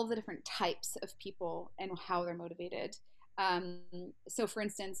people, all of the different types of people and how they're motivated. So, for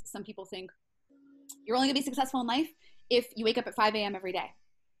instance, some people think you're only going to be successful in life if you wake up at 5 a.m. every day,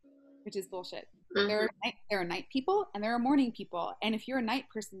 which is bullshit. Mm-hmm. There are night people and there are morning people. And if you're a night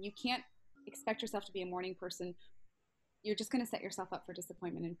person, you can't expect yourself to be a morning person. You're just going to set yourself up for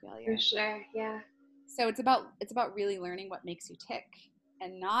disappointment and failure. For sure, yeah. So it's about really learning what makes you tick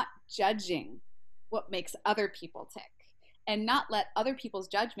and not judging what makes other people tick, and not let other people's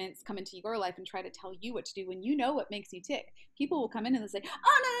judgments come into your life and try to tell you what to do when you know what makes you tick. People will come in and they'll say,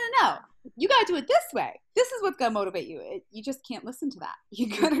 oh, no, you got to do it this way. This is what's going to motivate you. You just can't listen to that. You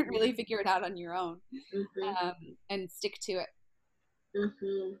got to really figure it out on your own. Mm-hmm. And stick to it.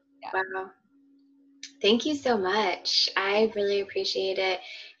 Mm-hmm. Yeah. Wow. Thank you so much. I really appreciate it.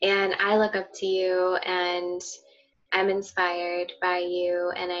 And I look up to you and I'm inspired by you.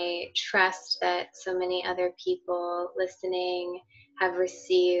 And I trust that so many other people listening have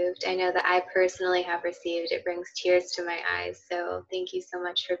received. I know that I personally have received. It brings tears to my eyes. So thank you so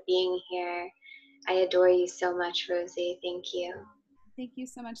much for being here. I adore you so much, Rosie. Thank you. Thank you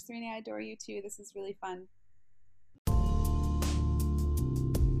so much, Serena. I adore you too. This is really fun.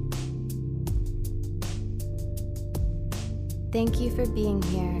 Thank you for being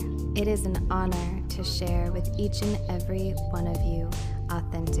here. It is an honor to share with each and every one of you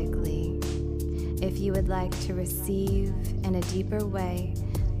authentically. If you would like to receive in a deeper way,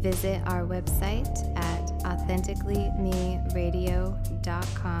 visit our website at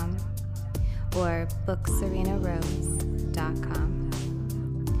authenticallymeradio.com or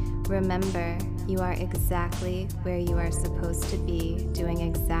bookserenarose.com. Remember, you are exactly where you are supposed to be, doing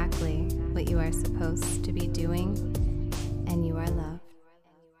exactly what you are supposed to be doing, and you are loved.